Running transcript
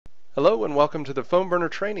Hello and welcome to the PhoneBurner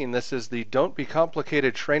training. This is the Don't Be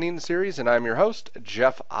Complicated training series, and I'm your host,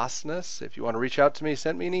 Jeff Osnes. If you want to reach out to me,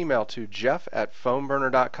 send me an email to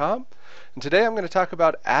jeff@phoneburner.com. And today I'm going to talk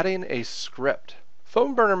about adding a script.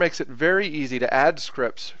 PhoneBurner makes it very easy to add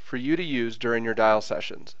scripts for you to use during your dial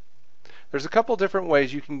sessions. There's a couple different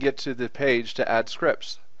ways you can get to the page to add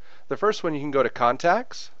scripts. The first one, you can go to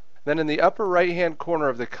Contacts. Then in the upper right-hand corner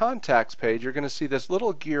of the Contacts page, you're going to see this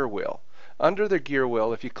little gear wheel. Under the gear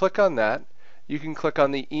wheel, if you click on that, you can click on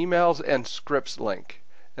the Emails and Scripts link,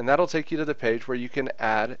 and that'll take you to the page where you can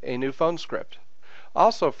add a new phone script.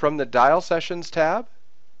 Also, from the Dial Sessions tab,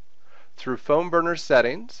 through PhoneBurner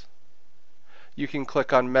Settings, you can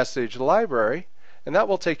click on Message Library, and that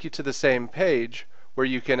will take you to the same page where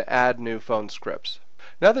you can add new phone scripts.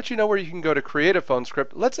 Now that you know where you can go to create a phone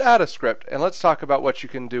script, let's add a script, and let's talk about what you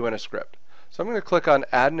can do in a script. So I'm going to click on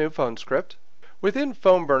Add New Phone Script. Within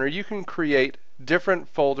PhoneBurner, you can create different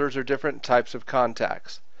folders or different types of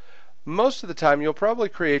contacts. Most of the time, you'll probably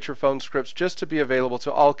create your phone scripts just to be available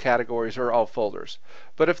to all categories or all folders.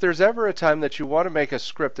 But if there's ever a time that you want to make a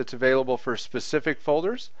script that's available for specific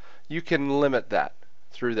folders, you can limit that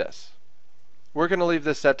through this. We're going to leave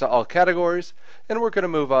this set to all categories, and we're going to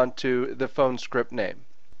move on to the phone script name.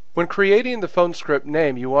 When creating the phone script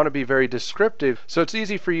name, you want to be very descriptive, so it's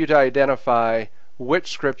easy for you to identify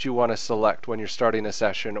which script you want to select when you're starting a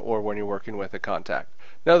session or when you're working with a contact.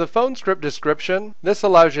 Now, the phone script description, this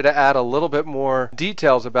allows you to add a little bit more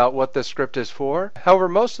details about what the script is for. However,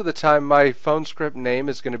 most of the time my phone script name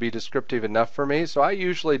is going to be descriptive enough for me, so I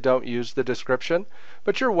usually don't use the description,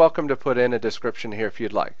 but you're welcome to put in a description here if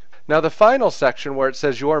you'd like. Now, the final section where it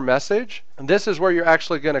says your message, this is where you're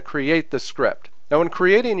actually going to create the script. Now, when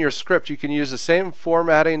creating your script, you can use the same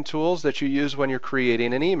formatting tools that you use when you're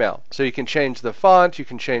creating an email. So you can change the font, you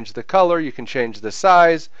can change the color, you can change the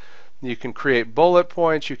size, you can create bullet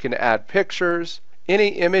points, you can add pictures. Any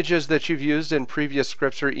images that you've used in previous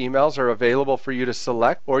scripts or emails are available for you to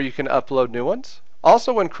select, or you can upload new ones.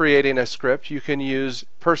 Also, when creating a script, you can use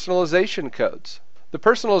personalization codes. The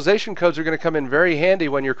personalization codes are going to come in very handy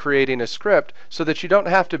when you're creating a script so that you don't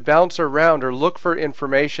have to bounce around or look for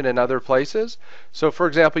information in other places. So for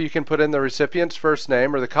example, you can put in the recipient's first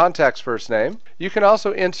name or the contact's first name. You can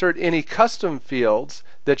also insert any custom fields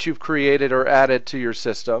that you've created or added to your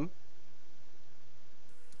system.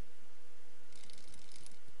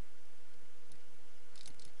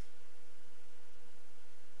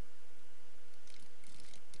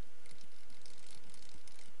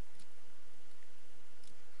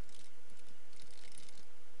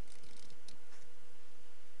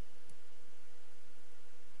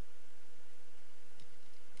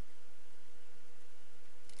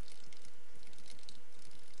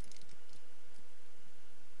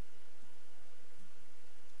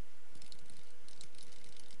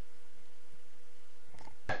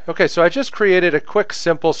 Okay, so I just created a quick,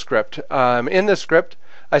 simple script. In this script,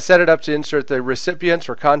 I set it up to insert the recipient's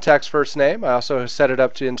or contact's first name. I also set it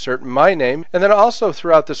up to insert my name. And then also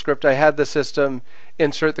throughout the script, I had the system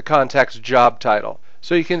insert the contact's job title.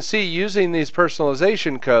 So you can see using these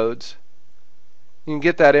personalization codes, you can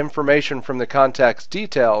get that information from the contact's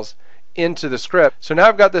details into the script. So now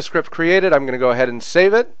I've got this script created. I'm going to go ahead and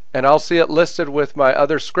save it, and I'll see it listed with my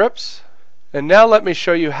other scripts. And now let me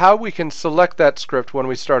show you how we can select that script when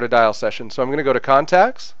we start a dial session. So I'm going to go to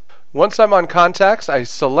Contacts. Once I'm on Contacts, I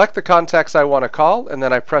select the contacts I want to call, and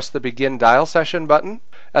then I press the Begin Dial Session button.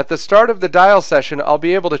 At the start of the dial session, I'll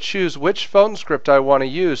be able to choose which phone script I want to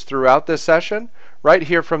use throughout this session right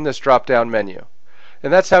here from this drop-down menu.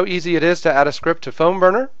 And that's how easy it is to add a script to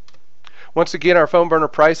PhoneBurner. Once again, our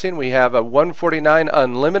PhoneBurner pricing, we have a $149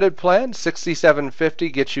 unlimited plan.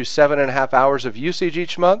 $67.50 gets you 7.5 hours of usage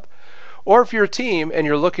each month. Or if you're a team and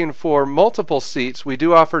you're looking for multiple seats, we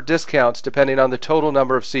do offer discounts depending on the total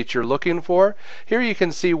number of seats you're looking for. Here you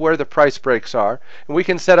can see where the price breaks are, and we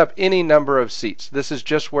can set up any number of seats. This is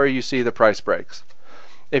just where you see the price breaks.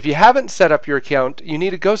 If you haven't set up your account, you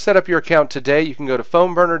need to go set up your account today. You can go to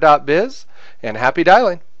phoneburner.biz, and happy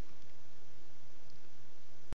dialing.